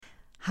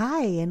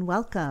Hi, and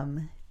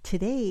welcome.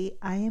 Today,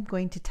 I am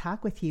going to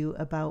talk with you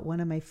about one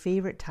of my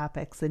favorite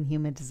topics in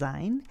human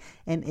design,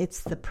 and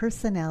it's the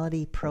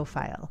personality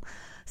profile.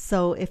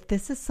 So if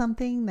this is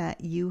something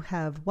that you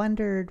have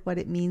wondered what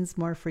it means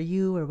more for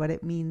you or what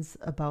it means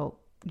about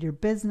your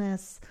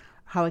business,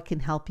 how it can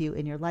help you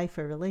in your life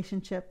or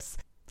relationships,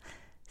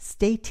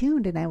 stay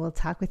tuned and I will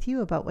talk with you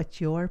about what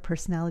your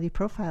personality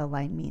profile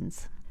line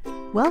means.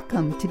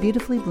 Welcome to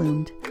Beautifully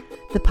Bloomed,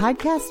 the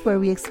podcast where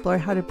we explore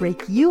how to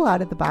break you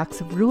out of the box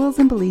of rules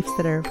and beliefs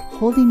that are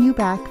holding you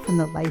back from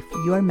the life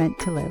you're meant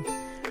to live.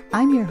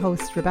 I'm your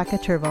host, Rebecca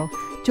Turvo.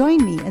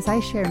 Join me as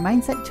I share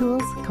mindset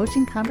tools,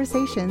 coaching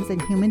conversations,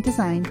 and human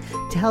design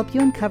to help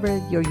you uncover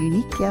your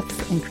unique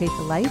gifts and create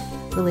the life,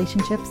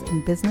 relationships,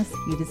 and business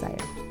you desire.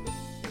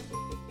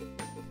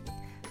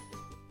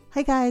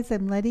 Hi guys,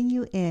 I'm letting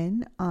you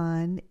in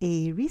on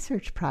a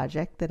research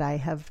project that I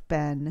have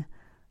been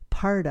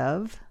part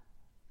of.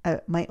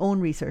 My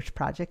own research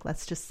project,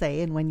 let's just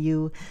say. And when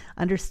you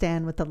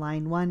understand what the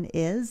line 1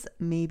 is,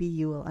 maybe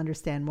you will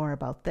understand more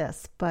about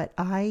this. But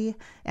I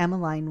am a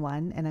line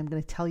 1, and I'm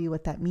going to tell you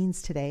what that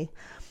means today.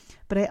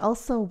 But I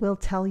also will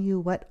tell you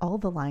what all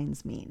the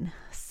lines mean.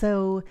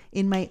 So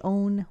in my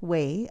own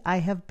way, I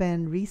have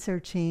been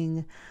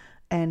researching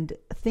and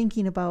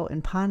thinking about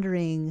and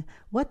pondering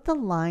what the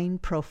line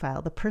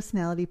profile, the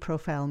personality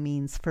profile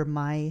means for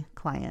my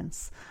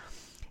clients.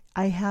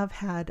 I have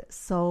had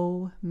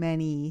so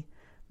many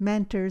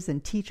mentors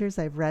and teachers.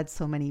 I've read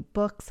so many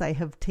books. I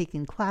have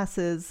taken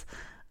classes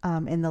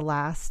in the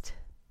last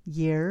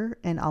year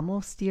and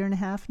almost year and a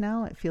half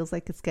now. It feels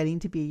like it's getting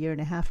to be a year and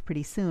a half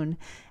pretty soon.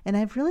 And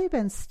I've really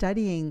been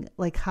studying,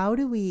 like, how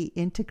do we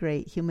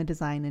integrate human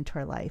design into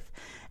our life?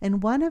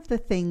 And one of the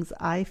things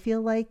I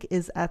feel like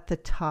is at the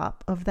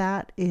top of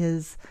that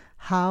is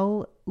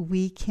how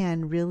we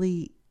can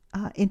really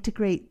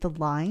integrate the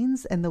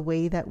lines and the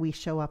way that we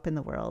show up in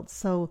the world.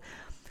 So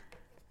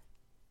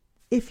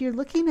if you're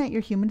looking at your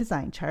human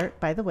design chart,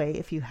 by the way,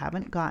 if you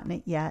haven't gotten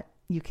it yet,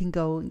 you can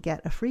go and get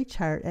a free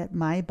chart at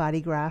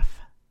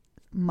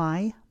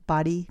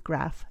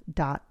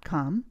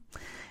mybodygraph.com.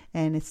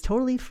 And it's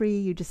totally free.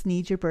 You just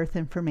need your birth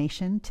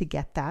information to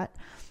get that.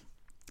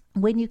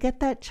 When you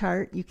get that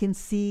chart, you can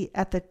see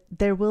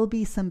there will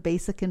be some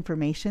basic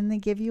information they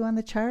give you on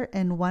the chart.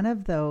 And one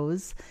of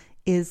those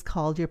is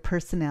called your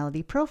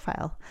personality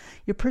profile.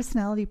 Your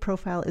personality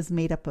profile is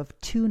made up of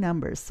 2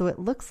 numbers. So it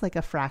looks like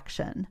a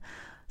fraction.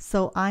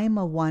 So I'm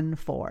a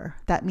 1-4.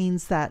 That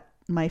means that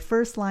my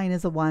first line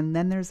is a 1,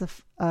 then there's a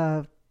 /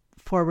 and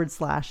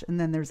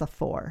then there's a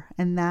 4.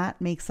 And that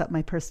makes up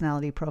my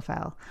personality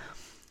profile.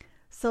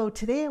 So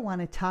today I want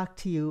to talk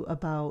to you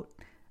about,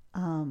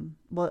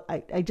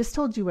 I just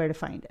told you where to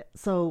find it.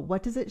 So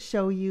what does it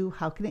show you?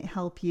 How can it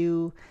help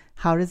you?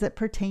 How does it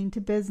pertain to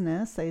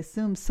business? I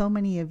assume so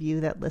many of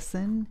you that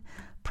listen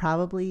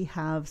probably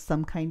have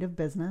some kind of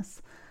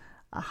business.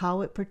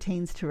 How it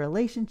pertains to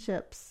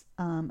relationships,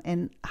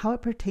 and how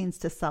it pertains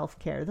to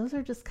self-care. Those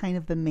are just kind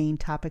of the main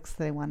topics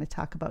that I want to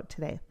talk about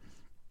today.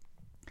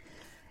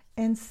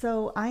 And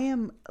so I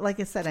am, like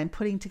I said, I'm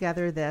putting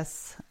together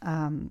this,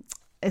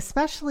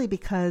 especially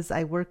because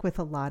I work with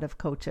a lot of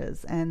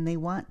coaches and they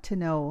want to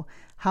know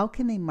how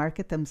can they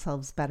market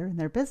themselves better in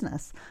their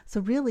business. So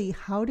really,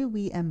 how do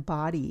we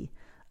embody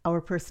our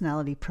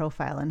personality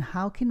profile, and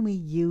how can we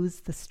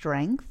use the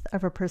strength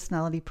of our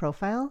personality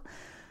profile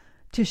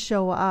to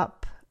show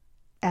up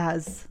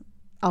as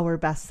our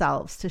best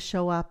selves, to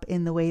show up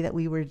in the way that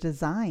we were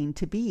designed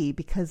to be?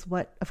 Because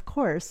of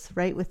course,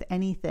 right, with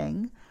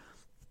anything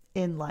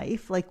in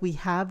life, like, we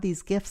have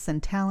these gifts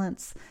and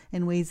talents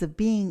and ways of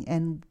being,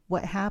 and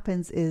what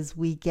happens is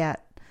we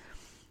get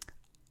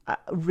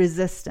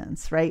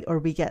resistance, right? Or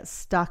we get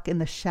stuck in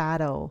the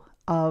shadow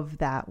of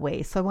that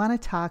way. So I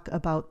want to talk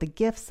about the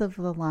gifts of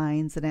the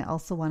lines, and I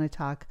also want to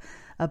talk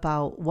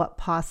about what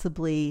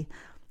possibly,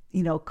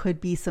 could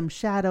be some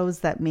shadows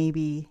that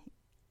maybe,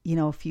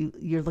 if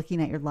you're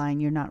looking at your line,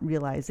 you're not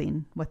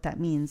realizing what that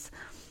means,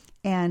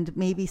 and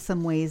maybe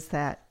some ways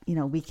that,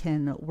 we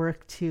can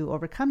work to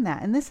overcome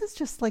that. And this is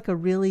just like a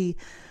really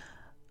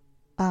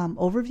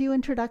overview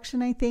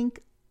introduction, I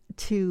think,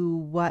 to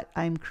what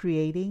I'm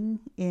creating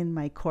in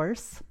my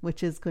course,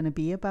 which is going to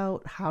be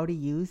about how to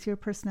use your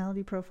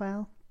personality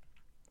profile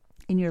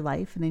in your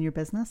life and in your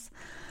business.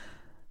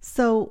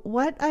 So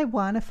what I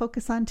want to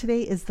focus on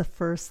today is the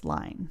first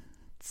line.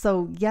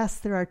 So yes,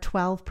 there are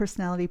 12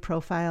 personality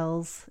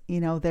profiles.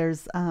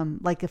 There's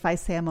like, if I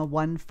say I'm a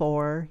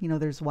 1-4,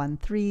 there's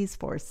 1-3s,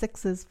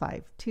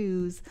 4-6s,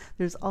 5-2s.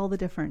 There's all the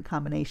different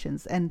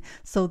combinations. And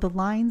so the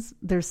lines,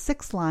 there's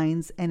 6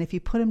 lines, and if you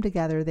put them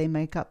together, they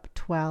make up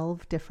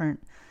 12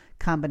 different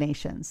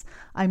combinations.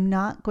 I'm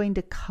not going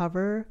to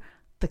cover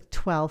the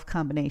 12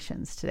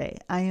 combinations today.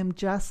 I am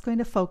just going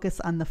to focus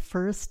on the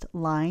first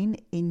line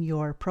in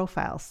your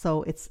profile.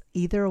 So it's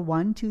either a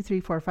 1, 2, 3,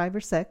 4, 5,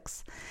 or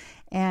 6.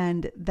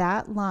 And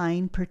that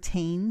line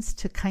pertains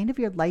to kind of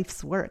your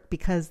life's work,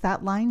 because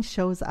that line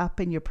shows up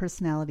in your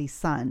personality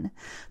sun.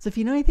 So if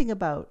you know anything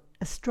about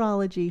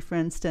astrology, for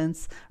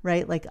instance,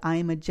 right? Like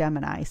I'm a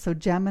Gemini. So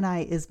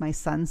Gemini is my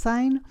sun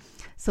sign.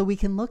 So we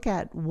can look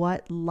at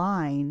what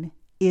line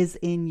is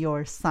in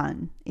your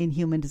sun in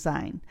human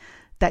design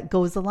that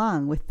goes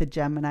along with the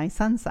Gemini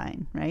sun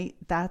sign, right?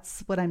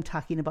 That's what I'm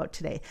talking about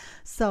today.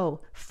 So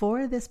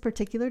for this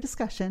particular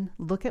discussion,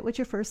 look at what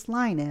your first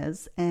line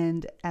is.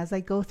 And as I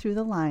go through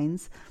the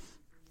lines,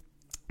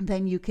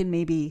 then you can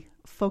maybe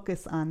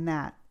focus on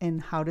that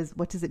and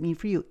what does it mean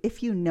for you?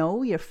 If you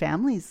know your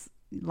family's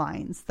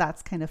lines,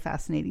 that's kind of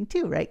fascinating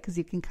too, right? Because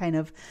you can kind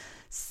of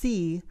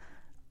see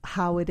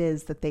how it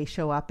is that they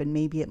show up, and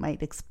maybe it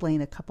might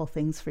explain a couple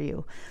things for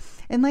you.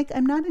 And like,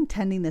 I'm not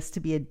intending this to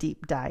be a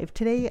deep dive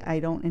today. I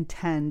don't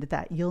intend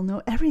that you'll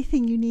know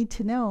everything you need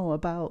to know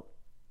about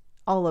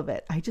all of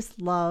it. I just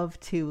love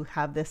to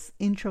have this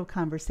intro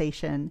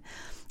conversation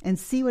and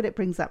see what it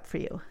brings up for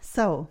you.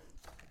 So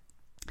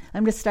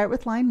I'm going to start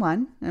with line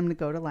 1. I'm going to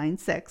go to line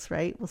 6,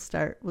 right?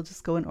 We'll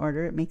just go in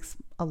order. It makes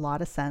a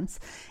lot of sense.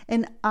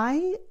 And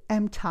I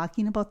am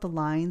talking about the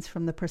lines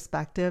from the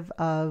perspective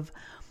of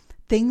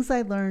things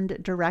I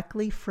learned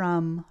directly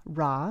from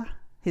Ra,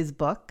 his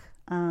book.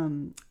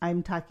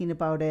 I'm talking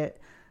about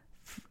it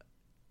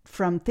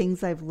from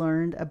things I've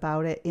learned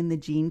about it in the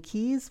Gene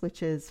Keys,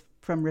 which is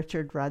from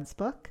Richard Rudd's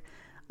book.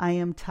 I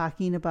am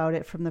talking about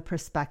it from the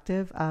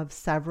perspective of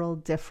several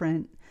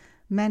different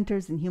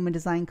mentors and human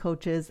design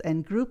coaches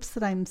and groups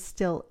that I'm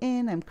still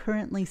in. I'm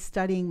currently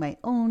studying my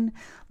own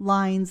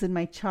lines in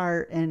my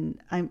chart, and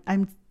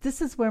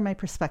this is where my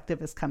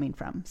perspective is coming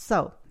from.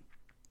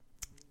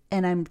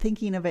 And I'm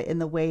thinking of it in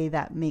the way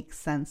that makes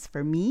sense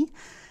for me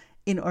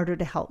in order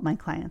to help my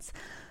clients.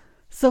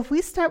 So if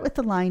we start with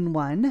the line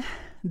 1,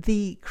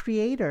 the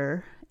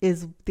creator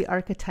is the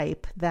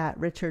archetype that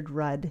Richard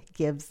Rudd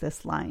gives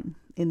this line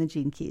in the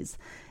Gene Keys.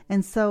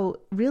 And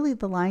so really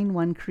the line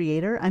 1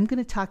 creator, I'm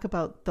going to talk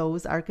about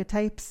those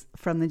archetypes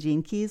from the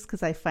Gene Keys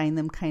because I find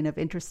them kind of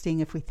interesting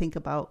if we think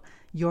about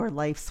your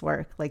life's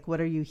work. Like, what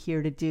are you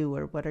here to do,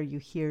 or what are you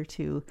here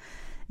to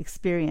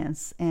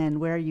experience, and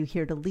where are you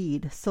here to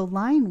lead? So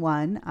line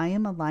 1, I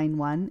am a line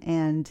 1,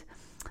 and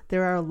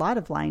there are a lot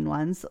of line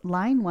 1s.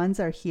 Line 1s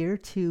are here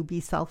to be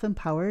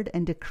self-empowered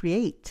and to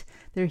create.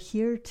 They're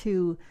here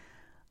to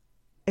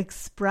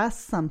express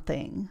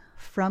something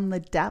from the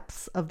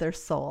depths of their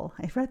soul.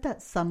 I read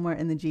that somewhere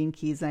in the Gene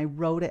Keys, and I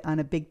wrote it on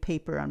a big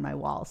paper on my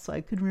wall so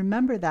I could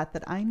remember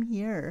that I'm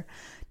here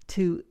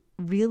to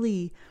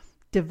really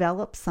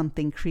develop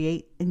something,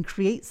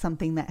 create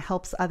something that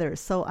helps others.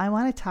 So I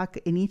want to talk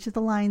in each of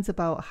the lines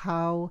about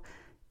how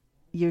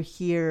you're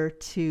here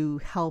to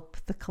help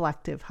the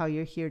collective, how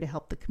you're here to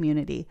help the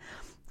community,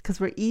 because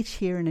we're each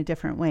here in a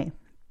different way.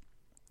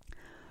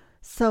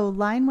 So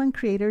line 1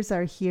 creators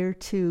are here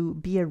to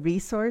be a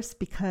resource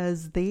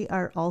because they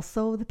are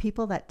also the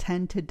people that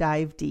tend to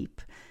dive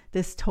deep.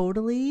 This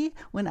totally,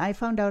 when I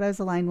found out I was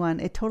a line 1,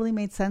 it totally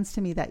made sense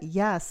to me that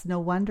yes, no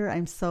wonder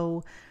I'm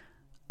so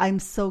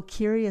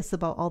curious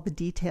about all the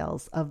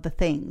details of the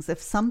things.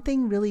 If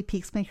something really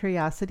piques my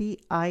curiosity,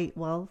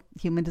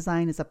 human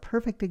design is a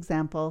perfect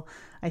example.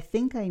 I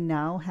think I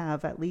now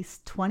have at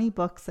least 20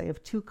 books. I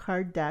have 2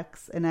 card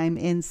decks, and I'm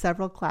in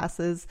several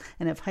classes,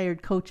 and I've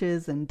hired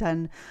coaches and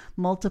done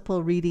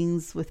multiple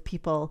readings with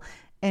people.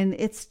 And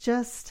it's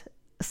just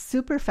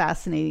super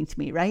fascinating to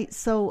me, right?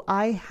 So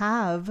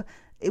line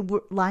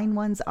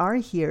 1s are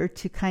here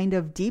to kind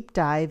of deep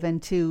dive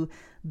and to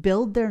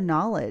build their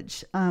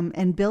knowledge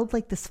and build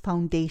like this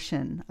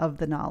foundation of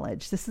the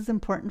knowledge. This is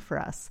important for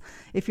us.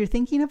 If you're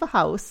thinking of a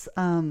house,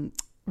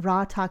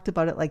 Ra talked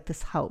about it like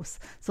this house.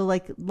 So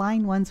like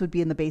line 1s would be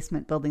in the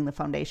basement building the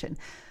foundation.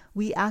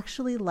 We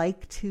actually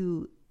like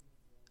to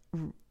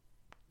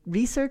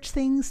research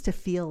things to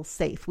feel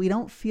safe. We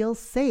don't feel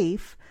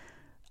safe.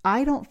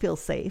 I don't feel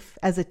safe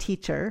as a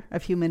teacher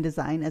of human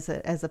design,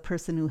 as a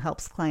person who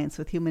helps clients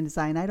with human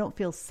design. I don't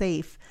feel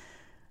safe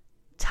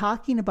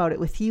talking about it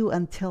with you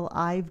until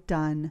I've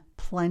done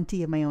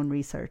plenty of my own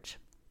research.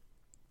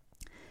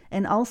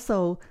 And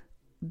also,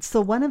 so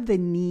one of the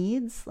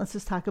needs, let's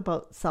just talk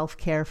about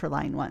self-care for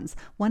line 1s.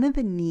 One of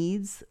the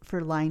needs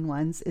for line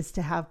 1s is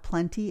to have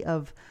plenty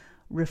of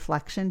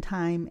reflection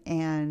time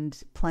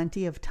and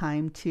plenty of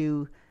time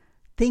to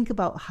think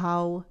about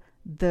how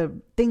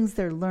the things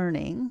they're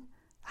learning,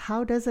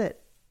 how does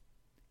it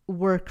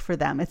work for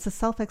them? It's a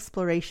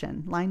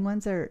self-exploration. Line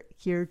 1s are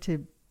here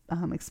to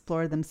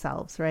explore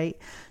themselves, right?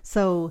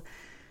 So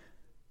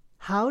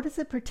how does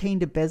it pertain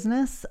to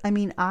business? I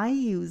mean, I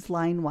use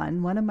line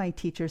 1. One of my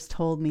teachers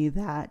told me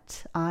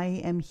that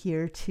I am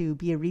here to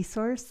be a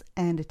resource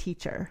and a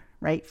teacher,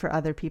 right, for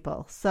other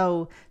people.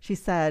 So she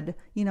said,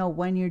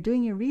 when you're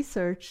doing your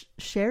research,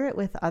 share it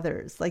with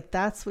others. Like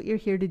that's what you're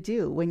here to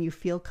do. When you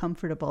feel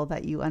comfortable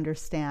that you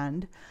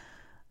understand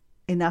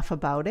enough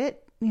about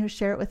it,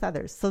 share it with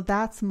others. So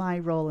that's my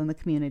role in the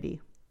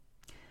community.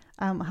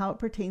 How it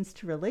pertains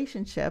to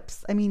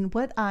relationships. I mean,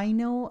 what I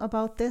know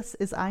about this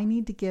is I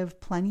need to give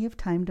plenty of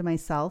time to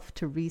myself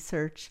to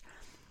research.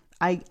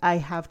 I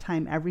have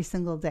time every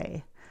single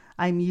day.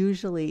 I'm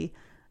usually,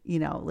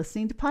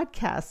 listening to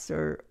podcasts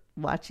or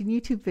watching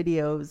YouTube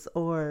videos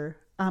or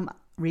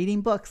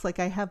reading books. Like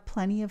I have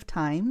plenty of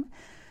time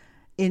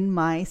in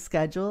my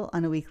schedule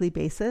on a weekly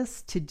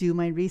basis to do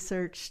my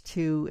research,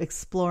 to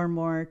explore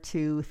more,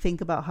 to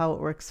think about how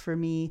it works for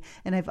me.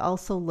 And I've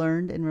also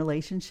learned in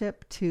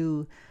relationship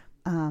to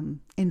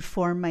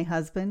inform my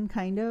husband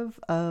kind of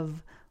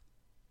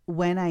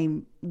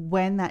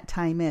when that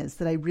time is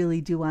that I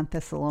really do want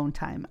this alone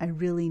time. I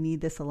really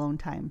need this alone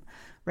time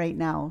right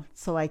now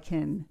so I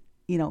can,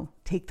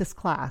 take this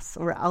class,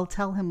 or I'll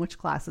tell him which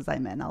classes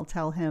I'm in. I'll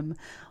tell him,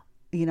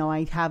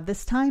 I have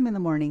this time in the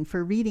morning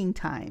for reading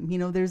time.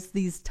 There's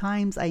these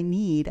times I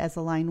need as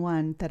a line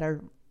 1 that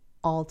are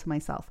all to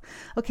myself.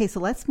 Okay, so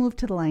let's move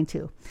to the line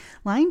 2.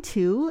 Line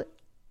 2,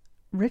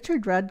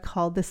 Richard Rudd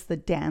called this the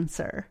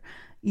dancer.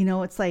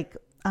 It's like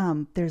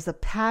there's a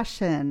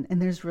passion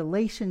and there's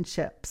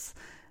relationships.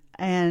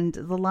 And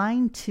the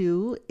line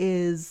 2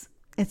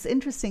 it's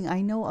interesting.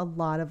 I know a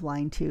lot of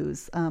line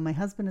 2s. My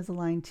husband is a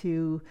line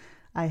 2.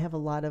 I have a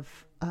lot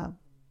of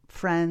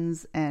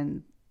friends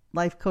and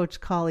life coach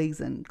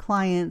colleagues and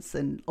clients,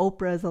 and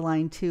Oprah is a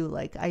line 2.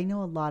 Like I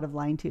know a lot of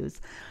line 2s.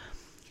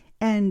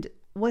 And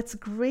what's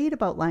great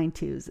about line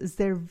 2s is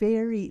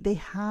they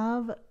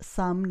have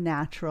some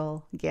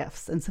natural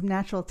gifts and some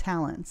natural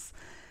talents.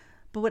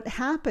 But what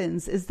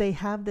happens is they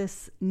have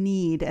this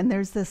need, and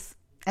there's this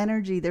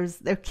energy.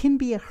 There can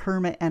be a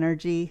hermit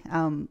energy.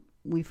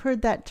 We've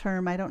heard that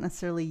term. I don't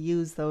necessarily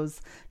use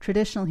those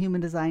traditional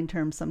human design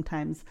terms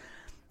sometimes.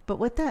 But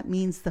what that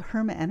means, the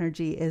hermit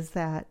energy, is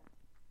that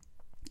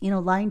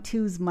line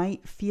 2s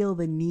might feel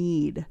the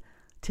need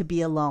to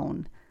be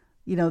alone.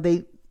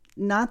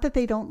 Not that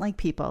they don't like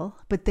people,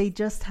 but they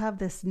just have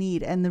this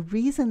need. And the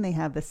reason they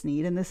have this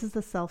need, and this is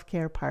the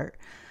self-care part,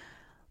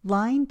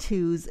 line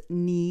 2s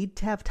need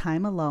to have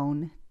time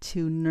alone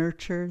to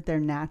nurture their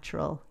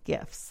natural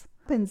gifts.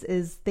 What happens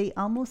is they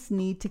almost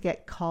need to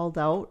get called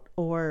out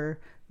or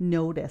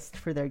noticed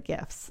for their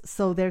gifts.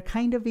 So they're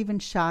kind of even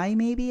shy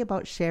maybe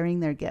about sharing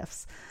their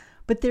gifts.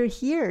 But they're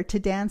here to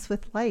dance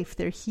with life.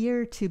 They're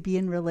here to be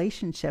in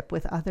relationship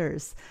with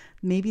others.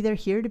 Maybe they're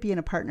here to be in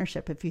a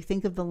partnership. If you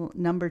think of the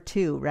number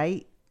 2,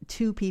 right?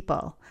 2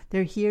 people.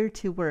 They're here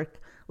to work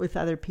with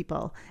other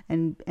people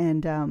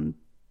and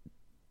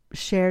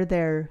share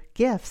their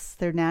gifts,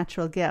 their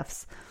natural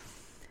gifts.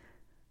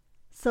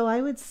 So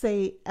I would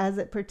say, as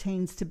it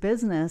pertains to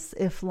business,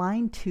 if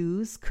line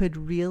 2s could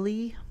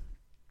really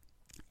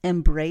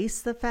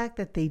embrace the fact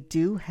that they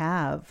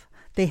have,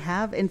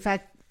 in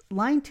fact,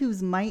 line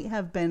 2s might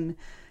have been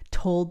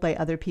told by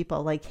other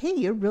people, like, hey,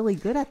 you're really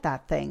good at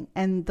that thing.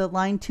 And the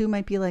line 2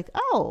 might be like,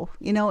 oh,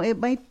 it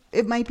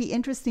might be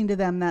interesting to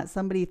them that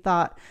somebody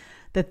thought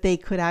that they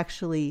could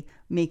actually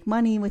make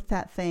money with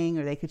that thing,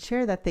 or they could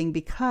share that thing,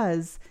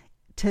 because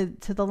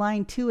to the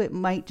line 2, it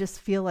might just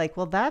feel like,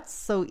 well, that's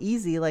so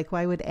easy. Like,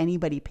 why would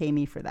anybody pay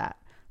me for that?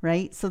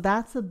 Right? So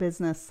that's the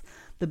business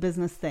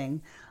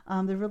thing.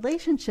 The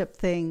relationship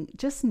thing,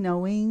 just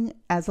knowing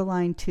as a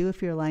line 2,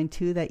 if you're a line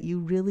 2, that you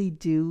really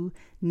do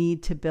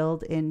need to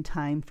build in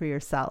time for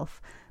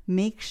yourself.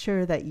 Make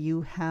sure that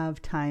you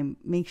have time.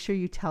 Make sure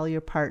you tell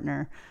your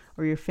partner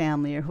or your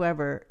family or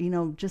whoever,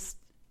 just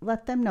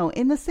let them know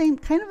in the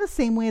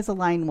same way as a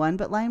line 1,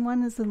 but line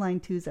 1s and line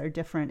 2s are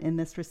different in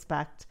this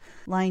respect.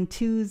 Line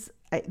 2s,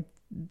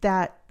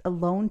 that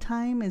alone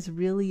time is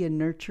really a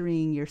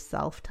nurturing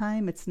yourself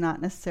time. It's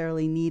not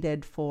necessarily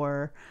needed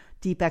for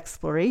deep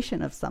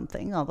exploration of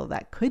something, although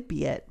that could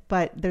be it.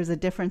 But there's a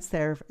difference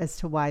there as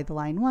to why the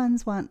line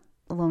 1s want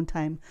alone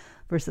time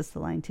versus the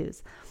line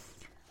 2s.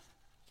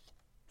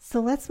 So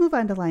let's move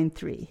on to line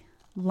 3.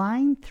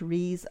 Line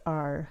 3s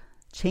are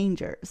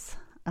changers.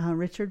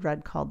 Richard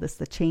Rudd called this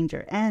the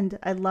changer. And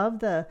I love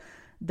the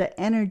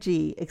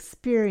energy,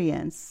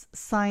 experience,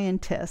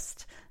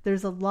 scientist.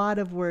 There's a lot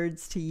of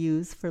words to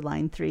use for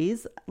line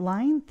 3s.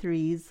 Line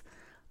 3s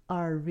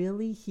are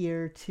really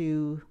here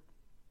to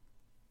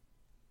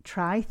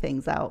try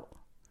things out.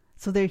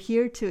 So they're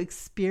here to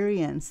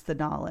experience the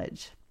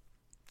knowledge.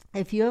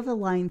 If you have a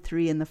line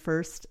 3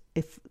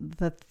 if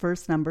the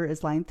first number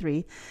is line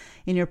 3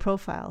 in your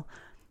profile,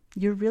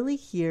 you're really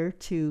here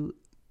to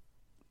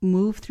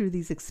move through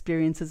these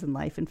experiences in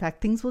life. In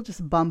fact, things will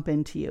just bump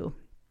into you,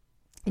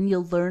 and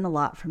you'll learn a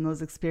lot from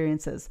those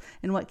experiences.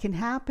 And what can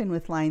happen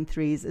with line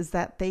 3s is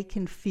that they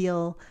can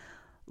feel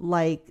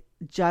like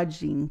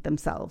judging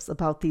themselves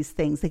about these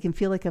things. They can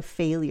feel like a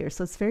failure.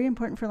 So it's very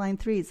important for line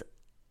 3s.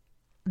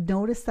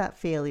 Notice that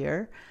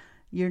failure.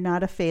 You're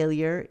not a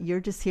failure. You're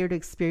just here to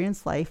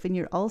experience life. And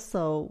you're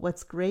also,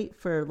 what's great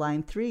for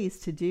line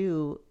 3s to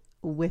do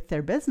with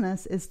their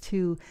business is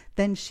to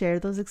then share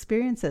those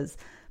experiences.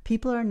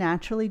 People are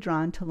naturally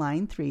drawn to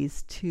line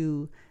 3s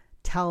to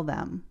tell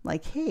them,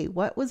 like, hey,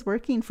 what was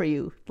working for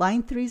you?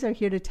 Line 3s are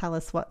here to tell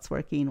us what's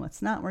working,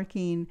 what's not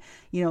working,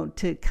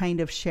 to kind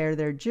of share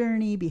their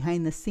journey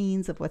behind the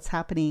scenes of what's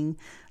happening.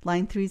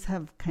 Line 3s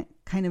have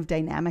kind of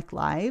dynamic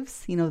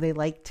lives. They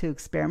like to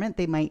experiment.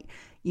 They might,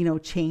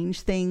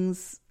 change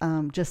things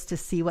just to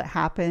see what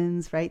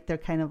happens, right? They're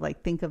kind of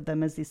like, think of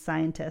them as these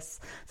scientists.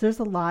 So there's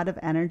a lot of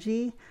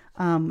energy.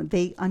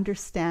 They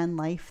understand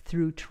life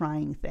through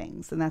trying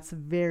things, and that's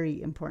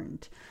very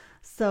important.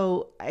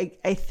 So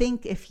I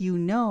think if you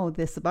know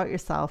this about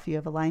yourself, you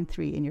have a line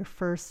 3 in your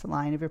first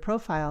line of your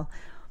profile,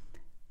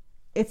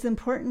 it's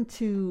important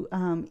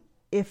to,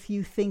 if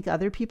you think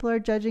other people are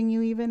judging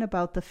you even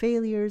about the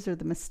failures or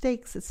the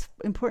mistakes, it's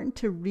important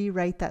to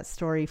rewrite that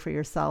story for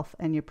yourself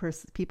and your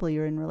people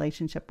you're in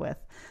relationship with.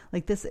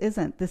 Like, this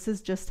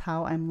is just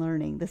how I'm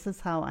learning. This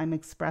is how I'm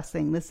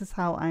expressing. This is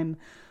how I'm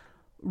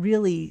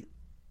really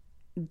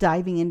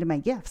diving into my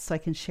gifts so I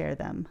can share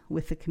them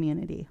with the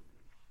community.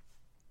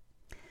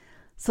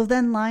 So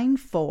then line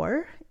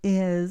 4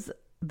 is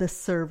the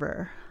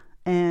server,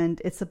 and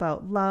it's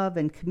about love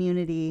and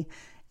community.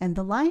 And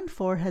the line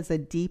 4 has a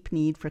deep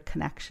need for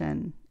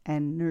connection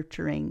and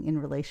nurturing in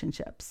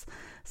relationships.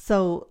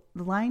 So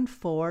the line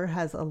 4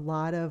 has a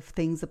lot of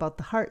things about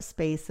the heart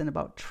space and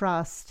about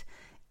trust,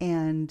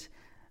 and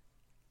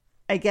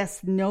I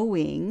guess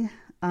knowing.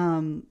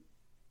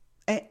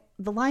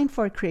 The line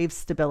 4 craves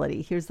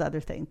stability. Here's the other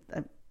thing.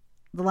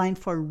 The line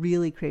 4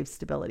 really craves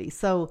stability.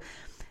 So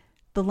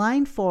the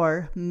line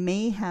 4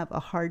 may have a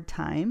hard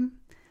time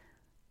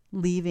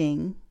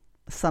leaving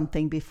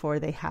something before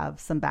they have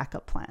some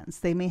backup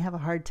plans. They may have a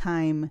hard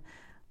time,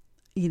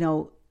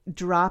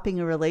 dropping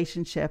a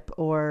relationship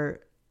or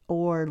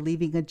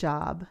leaving a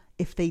job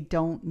if they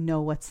don't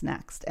know what's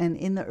next. And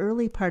in the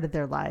early part of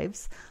their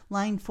lives,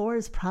 line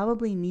 4s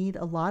probably need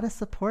a lot of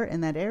support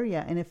in that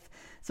area. And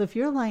if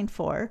you're line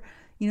 4,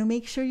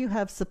 make sure you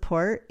have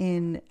support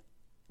in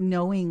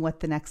knowing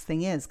what the next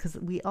thing is, because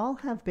we all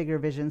have bigger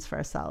visions for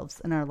ourselves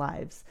in our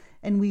lives,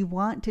 and we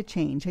want to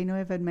change. I know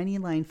I've had many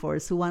line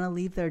 4s who want to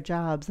leave their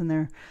jobs, and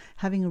they're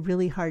having a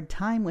really hard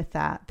time with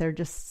that. They're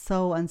just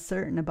so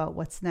uncertain about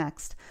what's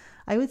next.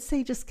 I would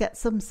say just get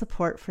some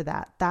support for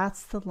that.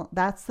 That's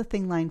the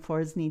thing line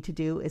 4s need to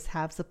do, is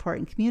have support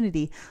and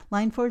community.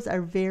 Line 4s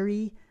are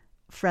very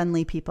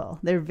friendly people.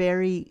 They're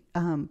very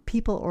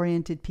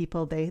people-oriented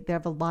people. They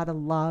have a lot of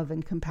love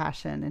and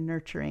compassion and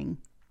nurturing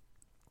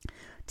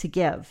to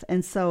give.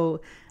 And so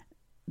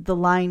the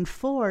line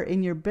 4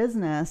 in your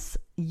business,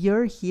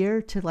 you're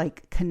here to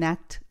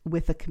connect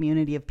with a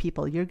community of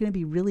people. You're going to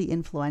be really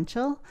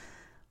influential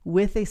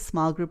with a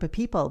small group of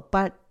people,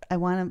 but I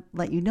want to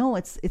let you know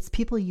it's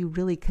people you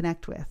really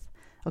connect with.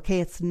 Okay.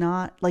 It's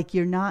not like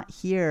you're not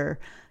here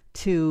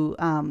to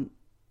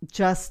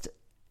just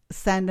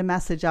send a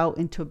message out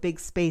into a big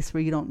space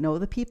where you don't know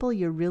the people.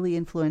 You're really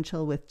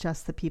influential with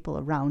just the people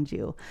around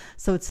you.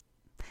 So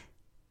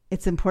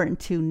it's important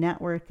to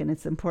network, and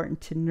it's important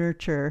to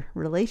nurture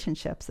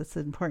relationships. It's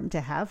important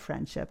to have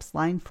friendships.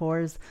 Line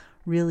 4s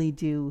really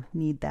do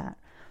need that.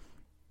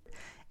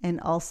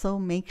 And also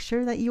make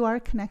sure that you are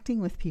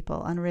connecting with people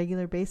on a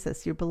regular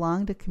basis. You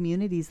belong to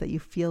communities that you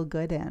feel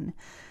good in.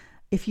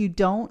 If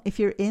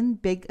you're in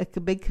a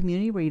big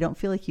community where you don't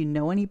feel like you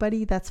know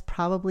anybody, that's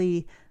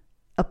probably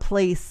a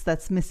place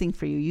that's missing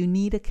for you. You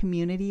need a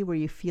community where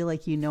you feel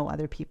like you know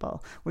other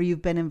people, where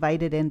you've been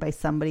invited in by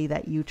somebody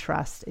that you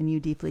trust and you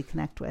deeply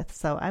connect with.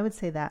 So I would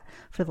say that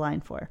for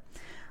line 4.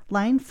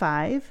 Line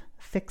 5,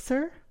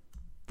 fixer.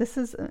 This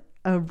is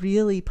a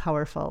really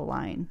powerful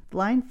line.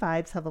 Line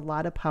 5s have a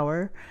lot of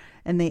power,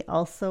 and they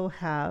also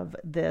have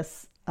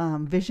this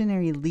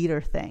visionary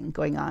leader thing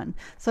going on.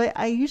 So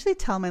I usually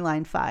tell my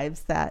line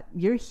 5s that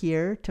you're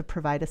here to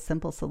provide a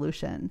simple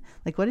solution.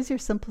 Like, what is your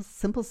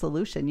simple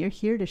solution? You're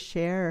here to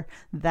share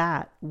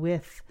that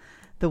with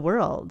the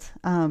world.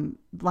 Line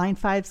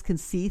 5s can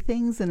see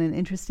things in an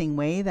interesting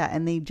way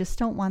and they just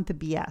don't want the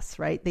BS,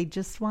 right? They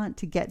just want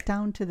to get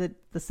down to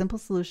the simple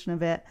solution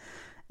of it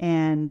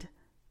and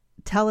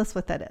tell us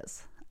what that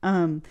is.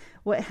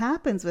 What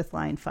happens with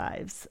line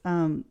 5s,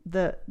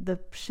 the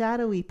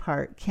shadowy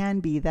part can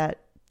be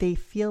that they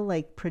feel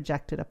like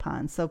projected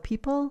upon. So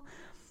people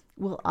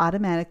will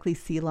automatically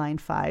see line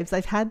 5s.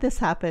 I've had this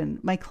happen.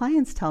 My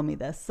clients tell me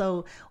this.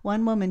 So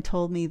one woman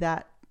told me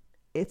that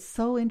it's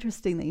so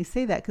interesting that you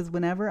say that, because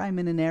whenever I'm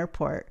in an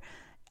airport,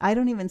 I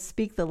don't even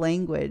speak the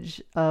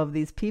language of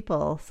these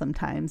people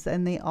sometimes,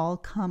 and they all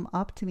come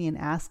up to me and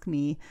ask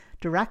me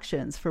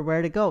directions for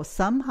where to go.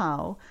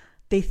 Somehow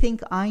they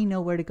think I know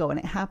where to go, and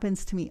it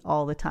happens to me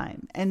all the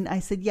time. And I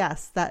said,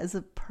 yes, that is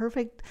a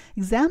perfect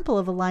example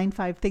of a line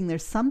 5 thing.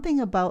 There's something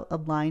about a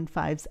line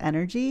 5's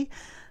energy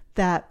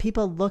that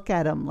people look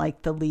at them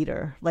like the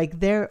leader, like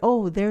they're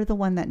the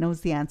one that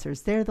knows the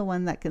answers. They're the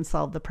one that can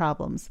solve the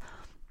problems.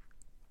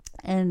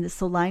 And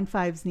so line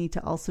 5s need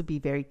to also be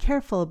very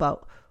careful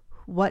about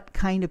what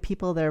kind of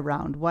people they're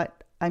around.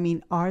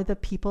 Are the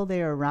people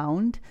they're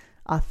around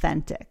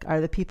authentic?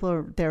 Are the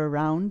people they're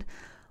around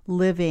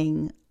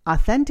living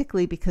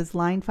authentically? Because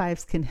line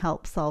 5s can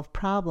help solve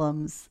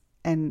problems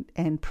and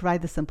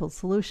provide the simple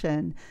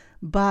solution.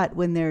 But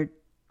when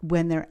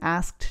they're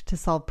asked to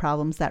solve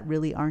problems that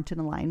really aren't in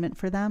alignment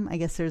for them, I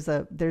guess there's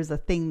a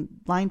thing.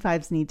 Line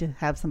 5s need to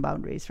have some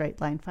boundaries, right?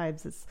 Line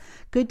 5s, it's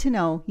good to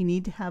know you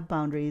need to have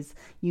boundaries.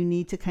 You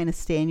need to kind of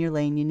stay in your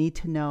lane. You need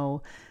to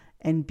know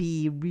and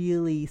be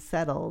really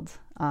settled,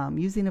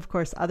 using, of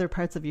course, other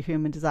parts of your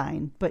human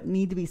design, but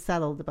need to be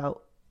settled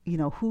about,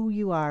 who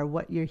you are,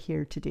 what you're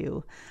here to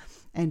do,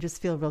 and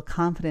just feel real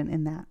confident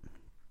in that.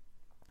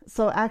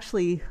 So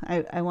actually,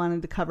 I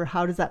wanted to cover,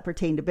 how does that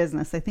pertain to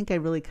business? I think I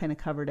really kind of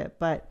covered it,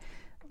 but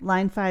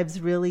line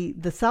 5's really,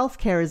 the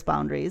self-care is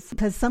boundaries,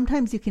 because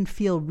sometimes you can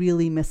feel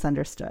really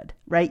misunderstood,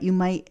 right? You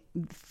might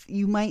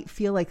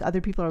feel like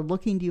other people are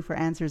looking to you for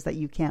answers that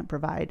you can't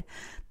provide.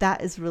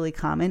 That is really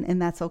common,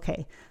 and that's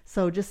okay.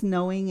 So just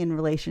knowing in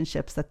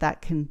relationships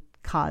that can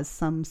cause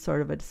some sort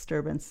of a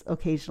disturbance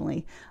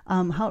occasionally.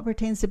 How it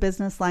pertains to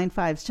business, line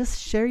 5's, just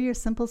share your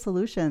simple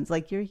solutions.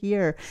 Like, you're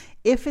here.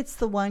 If it's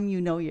the one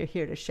you're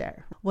here to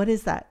share. What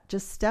is that?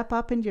 Just step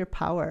up into your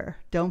power.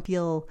 Don't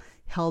feel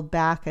held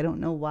back. I don't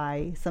know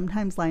why.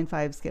 Sometimes line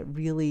 5's get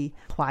really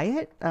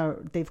quiet.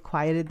 They've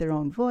quieted their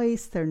own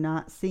voice. They're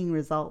not seeing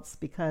results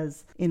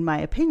because, in my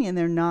opinion,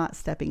 they're not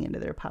stepping into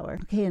their power.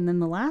 Okay, and then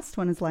the last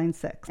one is line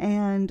 6.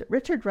 And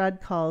Richard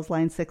Rudd calls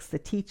line 6 the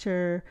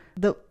teacher.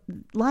 The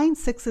line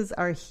 6's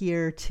are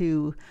here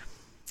to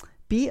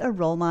be a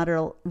role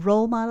model,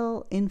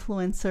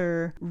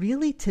 influencer,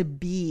 really to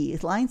be.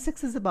 Line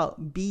 6 is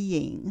about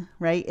being,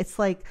 right? It's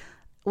like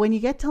when you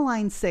get to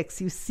line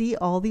 6, you see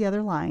all the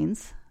other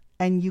lines,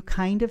 and you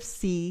kind of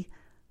see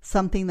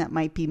something that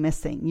might be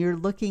missing. You're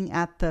looking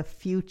at the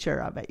future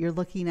of it. You're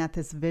looking at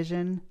this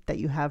vision that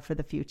you have for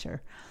the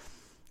future.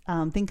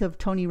 Think of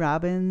Tony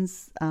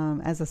Robbins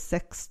as a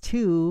 6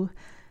 too.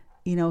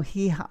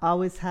 He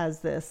always has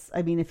this.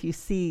 I mean, if you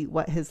see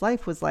what his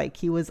life was like,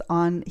 he was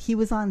on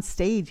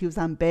stage. He was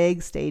on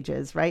big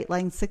stages, right?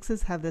 Line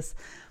 6's have this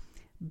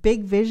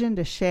big vision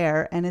to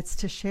share, and it's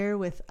to share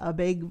with a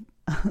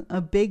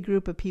big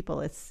group of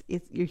people. It's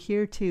you're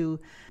here to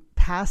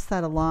pass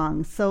that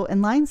along. So,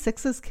 and line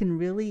 6's can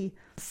really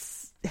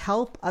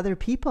help other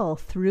people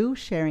through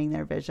sharing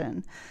their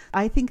vision.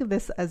 I think of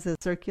this as a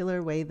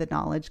circular way the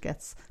knowledge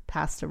gets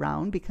passed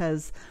around,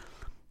 because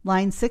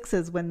line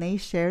 6's, when they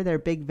share their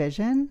big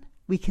vision,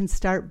 we can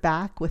start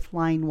back with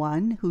line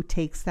 1, who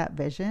takes that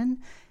vision,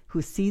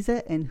 who sees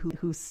it, and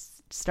who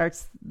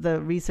starts the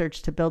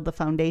research to build the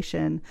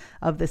foundation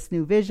of this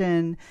new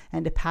vision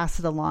and to pass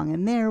it along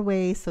in their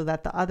way, so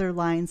that the other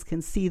lines can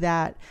see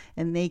that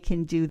and they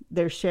can do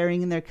their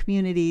sharing in their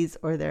communities,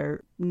 or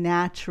their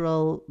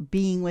natural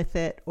being with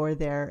it, or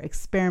their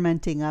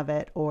experimenting of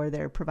it, or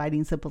they're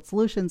providing simple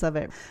solutions of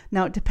it.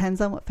 Now, it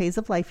depends on what phase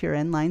of life you're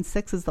in. Line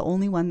 6 is the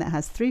only one that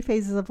has 3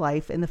 phases of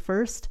life. In the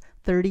first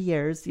 30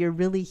 years, you're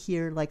really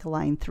here like a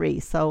line 3.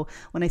 So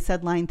when I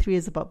said line 3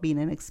 is about being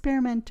an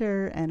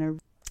experimenter and a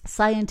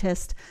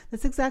scientist,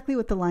 that's exactly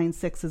what the line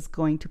 6 is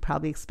going to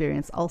probably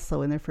experience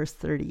also in their first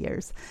 30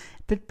 years.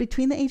 But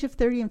between the age of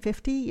 30 and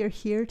 50, you're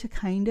here to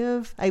kind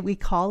of, we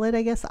call it,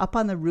 I guess, up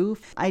on the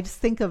roof. I just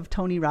think of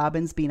Tony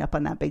Robbins being up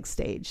on that big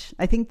stage.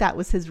 I think that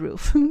was his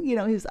roof. He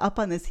was up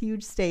on this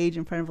huge stage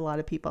in front of a lot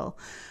of people.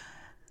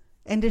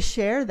 And to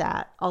share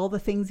that, all the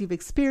things you've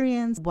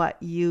experienced,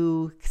 what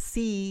you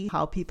see,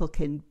 how people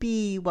can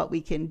be, what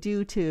we can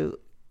do to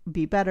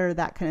be better,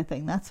 that kind of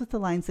thing. That's what the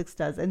line 6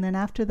 does. And then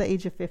after the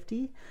age of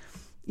 50,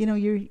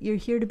 you're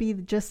here to be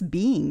just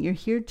being. You're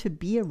here to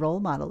be a role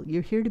model.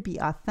 You're here to be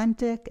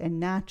authentic and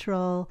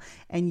natural,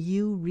 and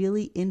you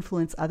really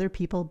influence other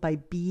people by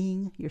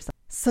being yourself.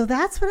 So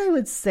that's what I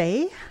would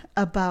say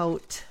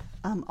about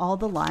all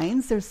the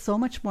lines. There's so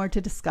much more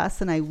to discuss,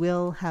 and I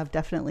will have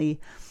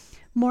definitely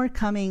more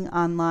coming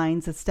on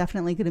lines. It's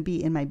definitely going to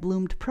be in my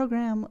Bloomed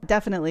program.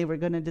 Definitely we're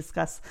going to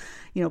discuss,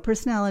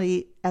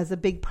 personality as a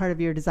big part of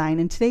your design.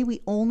 And today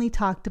we only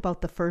talked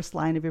about the first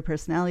line of your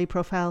personality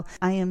profile.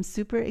 I am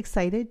super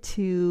excited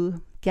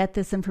to get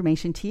this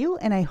information to you,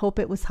 and I hope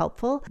it was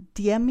helpful.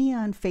 DM me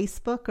on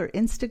Facebook or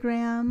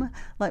Instagram.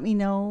 Let me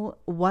know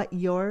what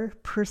your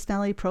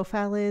personality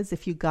profile is,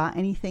 if you got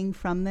anything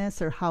from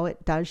this, or how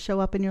it does show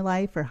up in your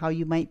life, or how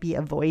you might be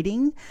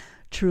avoiding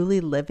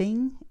truly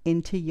living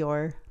into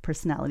your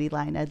personality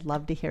line. I'd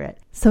love to hear it.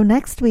 So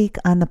next week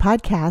on the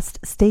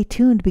podcast, stay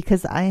tuned,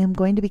 because I am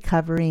going to be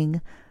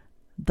covering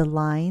the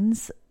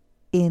lines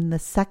in the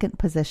second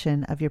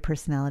position of your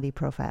personality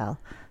profile.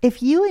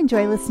 If you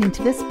enjoy listening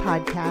to this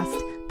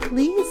podcast,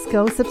 please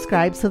go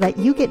subscribe so that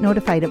you get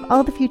notified of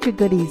all the future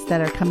goodies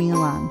that are coming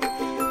along.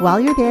 While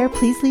you're there,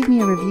 please leave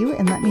me a review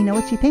and let me know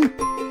what you think.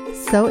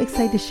 So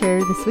excited to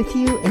share this with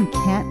you, and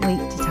can't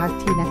wait to talk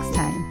to you next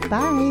time.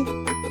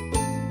 Bye.